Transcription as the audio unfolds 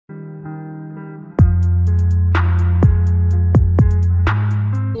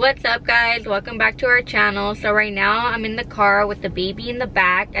What's up guys, welcome back to our channel. So right now I'm in the car with the baby in the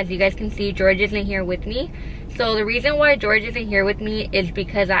back. As you guys can see, George isn't here with me. So the reason why George isn't here with me is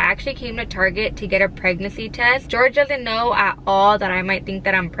because I actually came to Target to get a pregnancy test. George doesn't know at all that I might think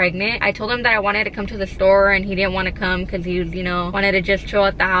that I'm pregnant. I told him that I wanted to come to the store and he didn't want to come because he was, wanted to just chill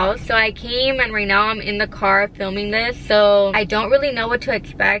at the house. So I came and right now I'm in the car filming this. So I don't really know what to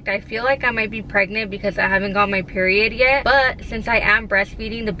expect. I feel like I might be pregnant because I haven't got my period yet. But since I am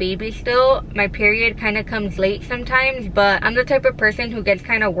breastfeeding the baby still, my period kind of comes late sometimes. But I'm the type of person who gets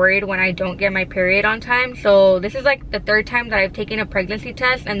kind of worried when I don't get my period on time. So this is like the third time that I've taken a pregnancy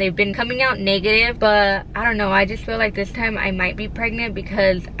test and they've been coming out negative, but I don't know, I just feel like this time I might be pregnant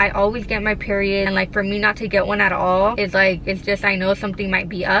because I always get my period, and like for me not to get one at all is like, it's just I know something might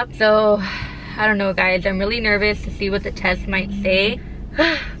be up. So I don't know guys, I'm really nervous to see what the test might say.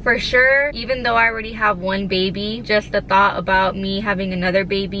 For sure, even though I already have one baby, just the thought about me having another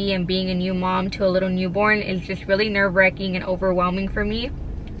baby and being a new mom to a little newborn is just really nerve-wracking and overwhelming for me.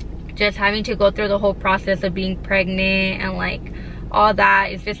 Just having to go through the whole process of being pregnant and like all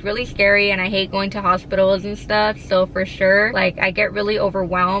that is just really scary, and I hate going to hospitals and stuff. So for sure, like I get really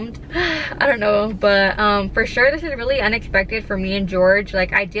overwhelmed. I don't know, but for sure this is really unexpected for me and George.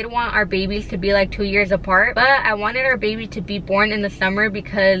 Like I did want our babies to be like 2 years apart, but I wanted our baby to be born in the summer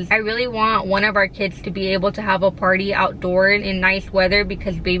because I really want one of our kids to be able to have a party outdoors in nice weather,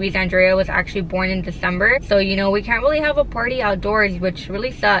 because baby Andrea was actually born in December. So we can't really have a party outdoors, which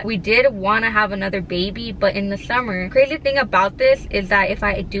really sucks. We did want to have another baby, but in the summer. Crazy thing about this is that if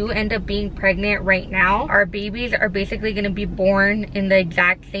I do end up being pregnant right now, our babies are basically going to be born in the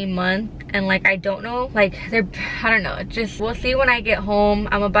exact same month. And like I don't know, like I don't know, just we'll see when I get home.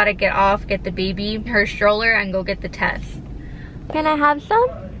 I'm about to get off, get the baby her stroller, and go get the test. Can I have some?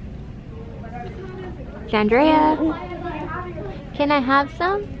 Andrea, can I have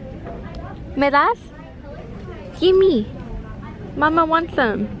some? ¿Me das? Give me. Mama wants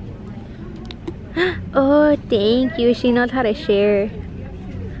some. Oh, thank you. She knows how to share.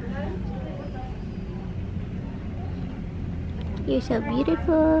 You're so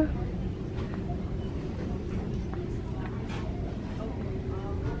beautiful.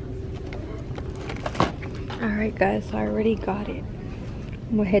 Alright guys, so I already got it.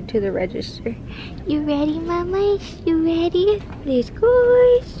 We'll head to the register. You ready, mama? You ready? Let's go.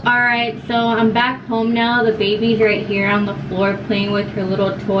 Alright, so I'm back home now. The baby's right here on the floor playing with her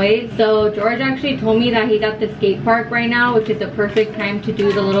little toys. So George actually told me that he's at the skate park right now, which is the perfect time to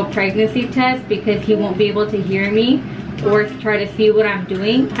do the little pregnancy test because he won't be able to hear me or to try to see what I'm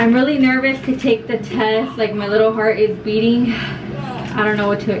doing. I'm really nervous to take the test. Like my little heart is beating. I don't know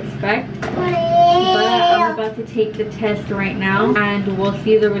what to expect. But I'm about to take the test right now and we'll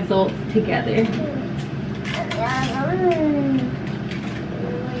see the results together.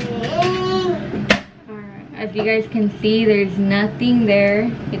 Alright, as you guys can see, there's nothing there.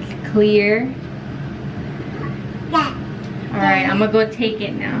 It's clear. Alright, I'm gonna go take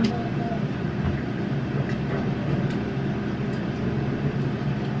it now.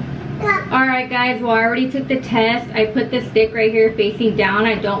 Alright guys, well I already took the test. I put the stick right here facing down.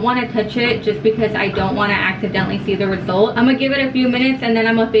 I don't want to touch it just because I don't want to accidentally see the result. I'm going to give it a few minutes and then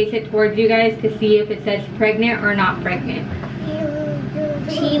I'm going to face it towards you guys to see if it says pregnant or not pregnant.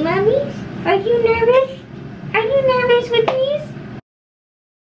 See, mommies? Are you nervous? Are you nervous with these?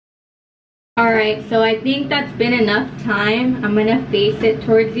 Alright, so I think that's been enough time. I'm going to face it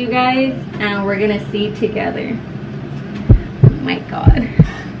towards you guys and we're going to see together. Oh my god.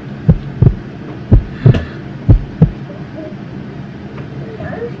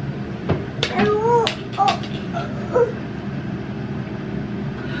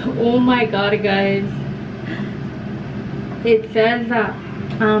 Oh my god guys, it says that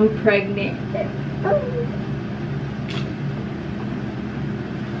I'm pregnant.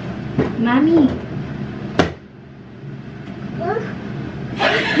 Mommy,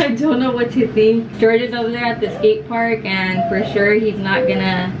 I don't know what to think. George is over there at the skate park and for sure he's not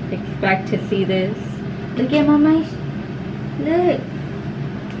gonna expect to see this. Look at mama. Look.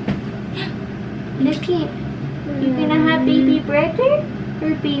 Look at. You're gonna have baby brother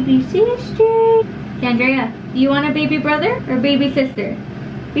or baby sister? Andrea, do you want a baby brother or baby sister?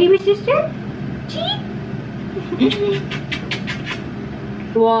 Baby sister?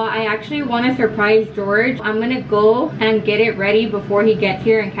 Well, I actually want to surprise George. I'm gonna go and get it ready before he gets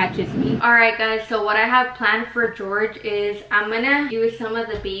here and catches me. Alright guys, so what I have planned for George is I'm gonna use some of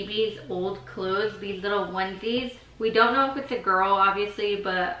the baby's old clothes, these little onesies. We don't know if it's a girl, obviously,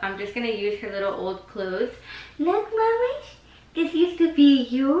 but I'm just gonna use her little old clothes. Look, mamas, this used to be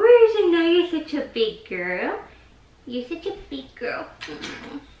yours and now you're such a big girl. You're such a big girl.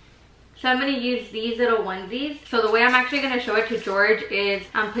 So I'm going to use these little onesies. So the way I'm actually going to show it to George is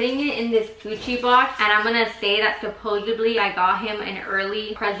I'm putting it in this Gucci box, and I'm going to say that supposedly I got him an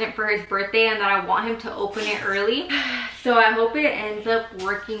early present for his birthday and that I want him to open it early. So I hope it ends up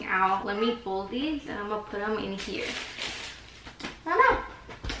working out. Let me fold these and I'm going to put them in here. Mama.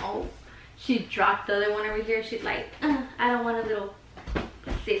 Oh, she dropped the other one over here. She's like, I don't want a little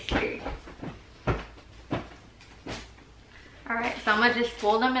sister. Alright, so I'm gonna just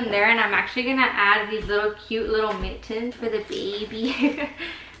fold them in there, and I'm actually gonna add these little cute little mittens for the baby.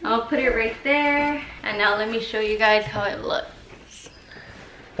 I'll put it right there. And now let me show you guys how it looks.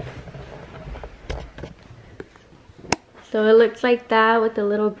 So it looks like that with the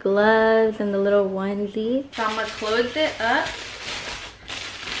little gloves and the little onesie. So I'm gonna close it up.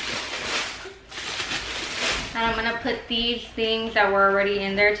 And I'm gonna put these things that were already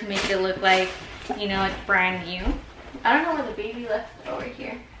in there to make it look like, you know, it's brand new. I don't know where the baby left it over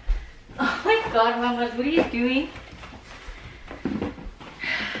here. Oh my god, mamas, what are you doing?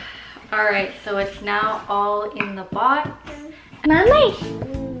 Alright, so it's now all in the box. Mamas!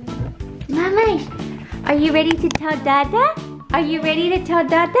 Mamas! Are you ready to tell Dada? Are you ready to tell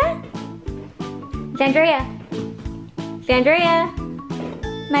Dada? Sandria! Sandria!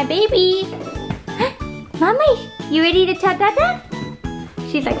 My baby! Mamas! You ready to tell Dada?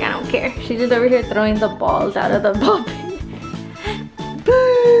 She's like, I don't care. She's just over here throwing the balls out of the ball pit.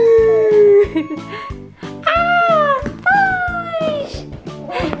 Boo! Ah! Push!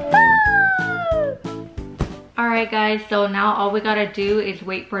 Alright guys, so now all we gotta do is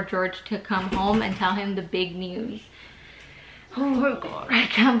wait for George to come home and tell him the big news. Oh my god, I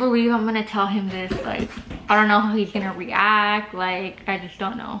can't believe I'm gonna tell him this. Like, I don't know how he's gonna react. Like, I just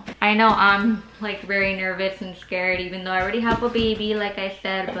don't know. I know I'm like very nervous and scared, even though I already have a baby, like I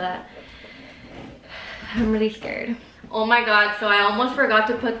said, but I'm really scared. Oh my god, so I almost forgot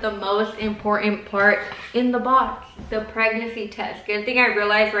to put the most important part in the box, the pregnancy test. Good thing I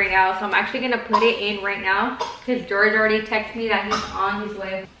realized right now, so I'm actually gonna put it in right now because George already texted me that he's on his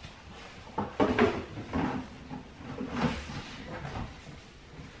way.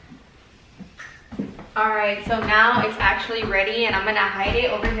 Alright, so now it's actually ready, and I'm gonna hide it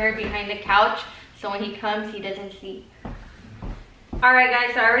over here behind the couch so when he comes he doesn't see. Alright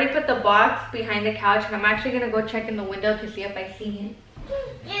guys, so I already put the box behind the couch, and I'm actually gonna go check in the window to see if I see him.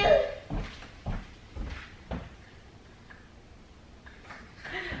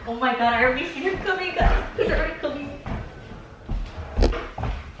 Oh my god, I already see him coming, guys. He's already coming.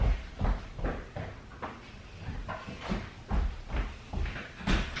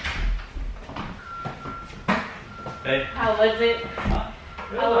 Hey. How was it?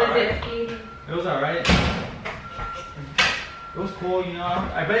 How was it, Steve? It was alright. It was cool, you know.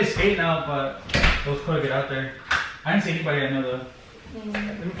 I barely skate now, but it was cool to get out there. I didn't see anybody I know though. Let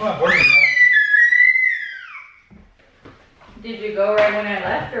me put my board in. Did you go right when I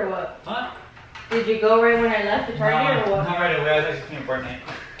left or what? Huh? Did you go right when I left the Target or what? Not right away. I was actually playing Fortnite.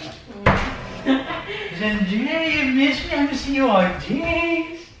 Then Jay, you missed me. I haven't seen you all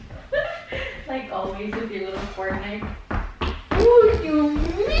days. Like always with your little Fortnite. Oh, you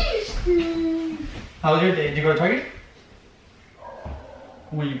missed me. How was your day? Did you go to Target?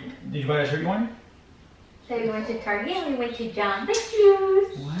 Did you buy that shirt you wanted? So we went to Target and we went to John the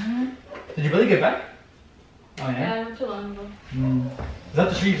Shoes. What? Did you really get back? Oh yeah? Yeah, not too long ago. Is that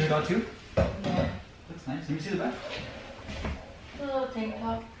the shirt you just got too? Yeah. That's nice. Let me see the back. A little tank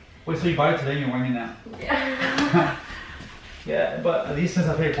top. Wait, so you bought it today and you're wearing it now? Yeah. Yeah, but at least since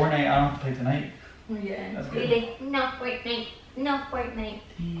I played Fortnite, I don't have to play tonight. Yeah. That's good. Really? No Fortnite. No Fortnite.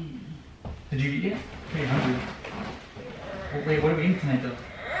 Did you eat yet? I'm pretty hungry. Wait, what are we eating tonight though?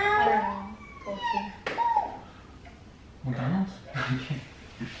 I don't know. We'll see. McDonald's?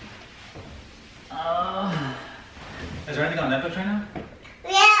 Is there anything on Netflix right now?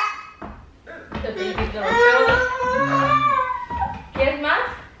 The baby's little show. ¿Quieres más?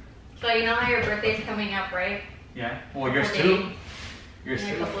 So you know how your birthday's coming up, right? Yeah. Well, yours Couple too. days. Yours In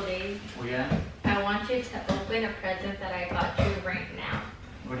a too. couple days. Oh yeah. I want you to open a present that I got you right now.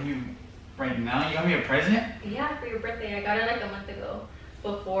 What do you? Right now? You got me a present? Yeah, for your birthday. I got it like a month ago.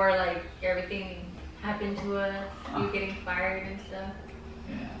 Before like everything happened to us, you getting fired and stuff.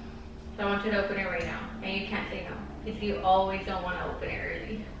 Yeah. So I want you to open it right now. And you can't say no. Because you always don't want to open it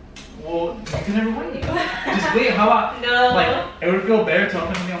early. Well, you can never wait. Just wait. How about? No. Like, it would feel better to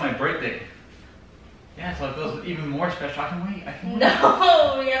open something on my birthday. Yeah, so it feels even more special. I can wait. I can wait.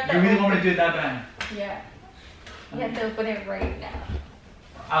 No, you have to. You really want me to do it that bad? Yeah. You have to open it right now.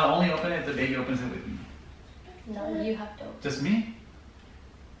 I'll only open it if the baby opens it with me. No, you have to open it. Just me?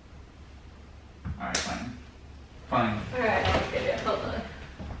 Alright, fine. Fine. Alright, I'll get it. Hold on.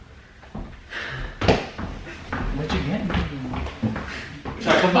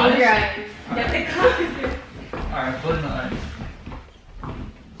 Close my your eyes. eyes. You have to close your eyes. Alright, close my eyes.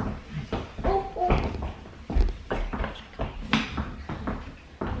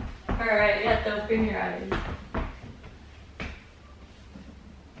 Alright, you have to open your eyes.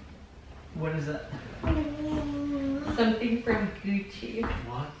 What is that? Something from Gucci.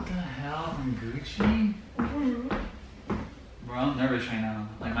 What the hell from Gucci? Bro, I'm nervous right now.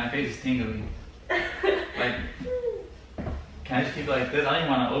 Like my face is tingling. Like, can I just keep it like this? I don't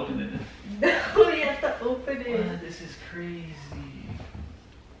even want to open it. No, you have to open it. What? This is crazy.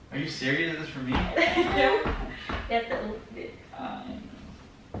 Are you serious? Is this for me? No, you have to open it.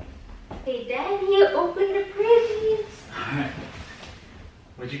 Hey, Daddy, open the presents. Alright.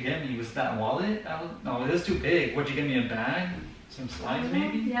 What'd you get me? Was that a wallet? No, this is too big. What'd you get me? A bag? Some slides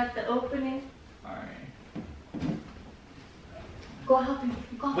maybe? You have to open it. Alright. Go help me.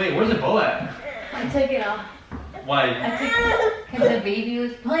 Go. Wait, where's the bow at? I took it off. Why? I took it because the baby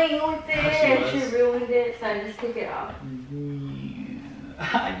was playing with it and she ruined it, so I just took it off.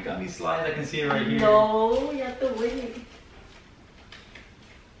 Yeah. You got me slides. I can see it right here. No, you have to wait.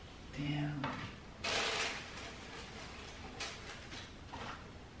 Damn.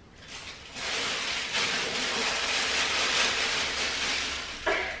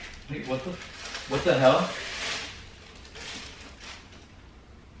 Wait, what the hell?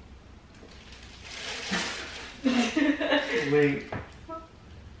 Wait.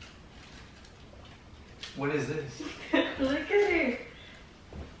 What is this? Look at it.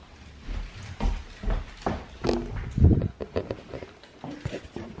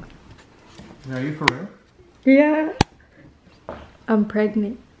 Are you for real? Yeah. I'm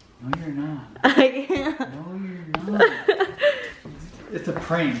pregnant. No, you're not. I am. No, you're not. It's a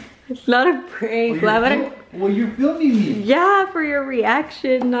prank. It's not a prank. Well, you're filming me. Yeah, for your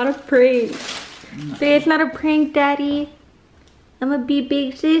reaction, not a prank. Say it's not a prank, Daddy. I'm gonna be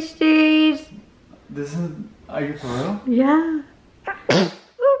big sisters. This is. Are you for real? Yeah.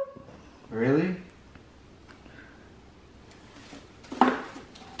 Really?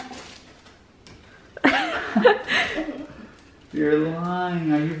 You're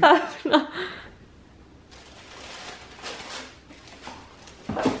lying. Are you? I'm not.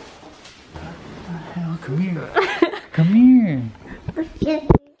 Hell, come here. Come here.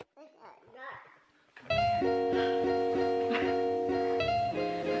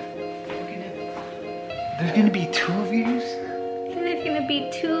 There's gonna be two of yous? There's gonna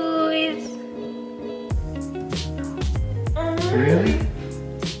be twos. Really?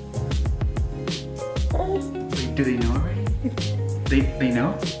 Wait, do they know already? They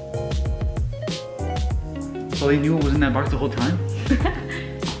know? So they knew it was in that box the whole time?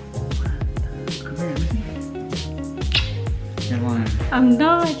 Come here, let me see. You're lying. I'm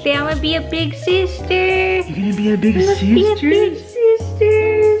not. Say I'm gonna be a big sister. You're gonna be a big I'm gonna be a big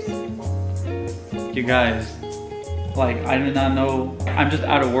sisters. You guys, like, I do not know. I'm just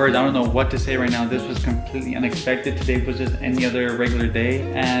out of words. I don't know what to say right now. This was completely unexpected. Today was just any other regular day.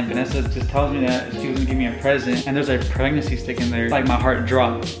 And Vanessa just tells me that she was gonna give me a present. And there's a pregnancy stick in there. Like, my heart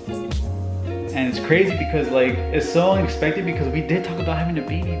dropped. And it's crazy because, like, it's so unexpected because we did talk about having a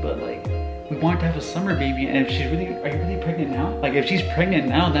baby, but, like, we wanted to have a summer baby. And if she's really, are you really pregnant now? Like, if she's pregnant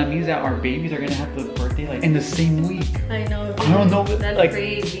now, that means that our babies are gonna have the birthday, like, in the same week. I know. I don't know. That's like,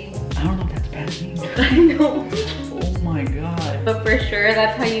 crazy. I don't know if that's bad news. I know. Oh my god. But for sure,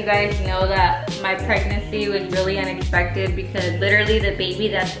 that's how you guys know that my pregnancy was really unexpected, because literally the baby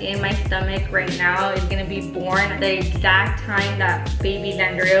that's in my stomach right now is gonna be born the exact time that baby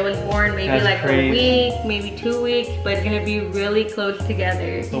Zandria was born. Maybe That's like crazy. a week, maybe 2 weeks, but it's gonna be really close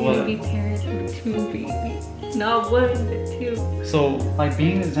together. So We're what? gonna be parents with 2 babies. Not 1, but 2. So, like,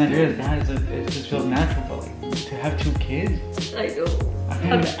 being Zandria's dad, it just feels natural, but like, to have 2 kids? I know. I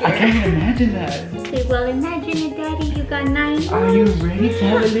can't even imagine that. Okay, well, imagine it, Daddy. You got 9. Are you ready to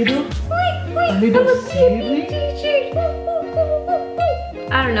have a little sibling?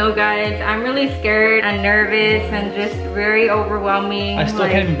 I don't know, guys. I'm really scared and nervous and just very overwhelming. I still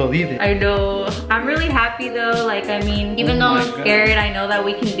can't even believe it. I know. I'm really happy though. Like, I mean, even though I'm scared, I know that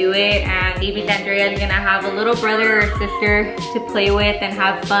we can do it. And baby Zandria is gonna have a little brother or sister to play with and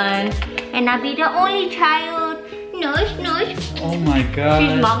have fun. And I'll be the only child. Nush, nush. Oh my god.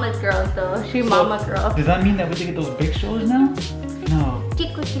 She's mama's girl, though. She's mama's girl. Does that mean that we can get those big strollers now? No.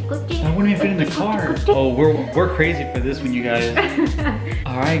 That wouldn't even fit in the car. Oh, we're crazy for this one, you guys.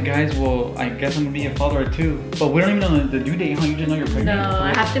 Alright guys, well, I guess I'm gonna be a father too. But we don't even know the due date, huh? You just know you're pregnant? No,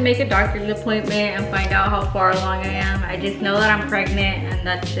 I have to make a doctor's appointment and find out how far along I am. I just know that I'm pregnant and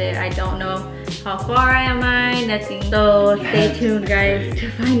that's it. I don't know How far am I? Nothing. So stay tuned, guys,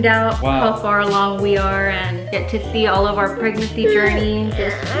 to find out how far along we are and get to see all of our pregnancy journey.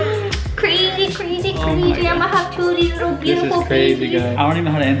 Just crazy, crazy, crazy. I'm gonna have two of these little beautiful This is crazy, babies. guys. I don't even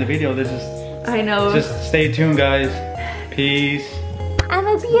know how to end the video. This is... I know. Just stay tuned, guys. Peace. I'm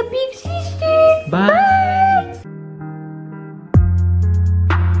gonna be a big sister. Bye.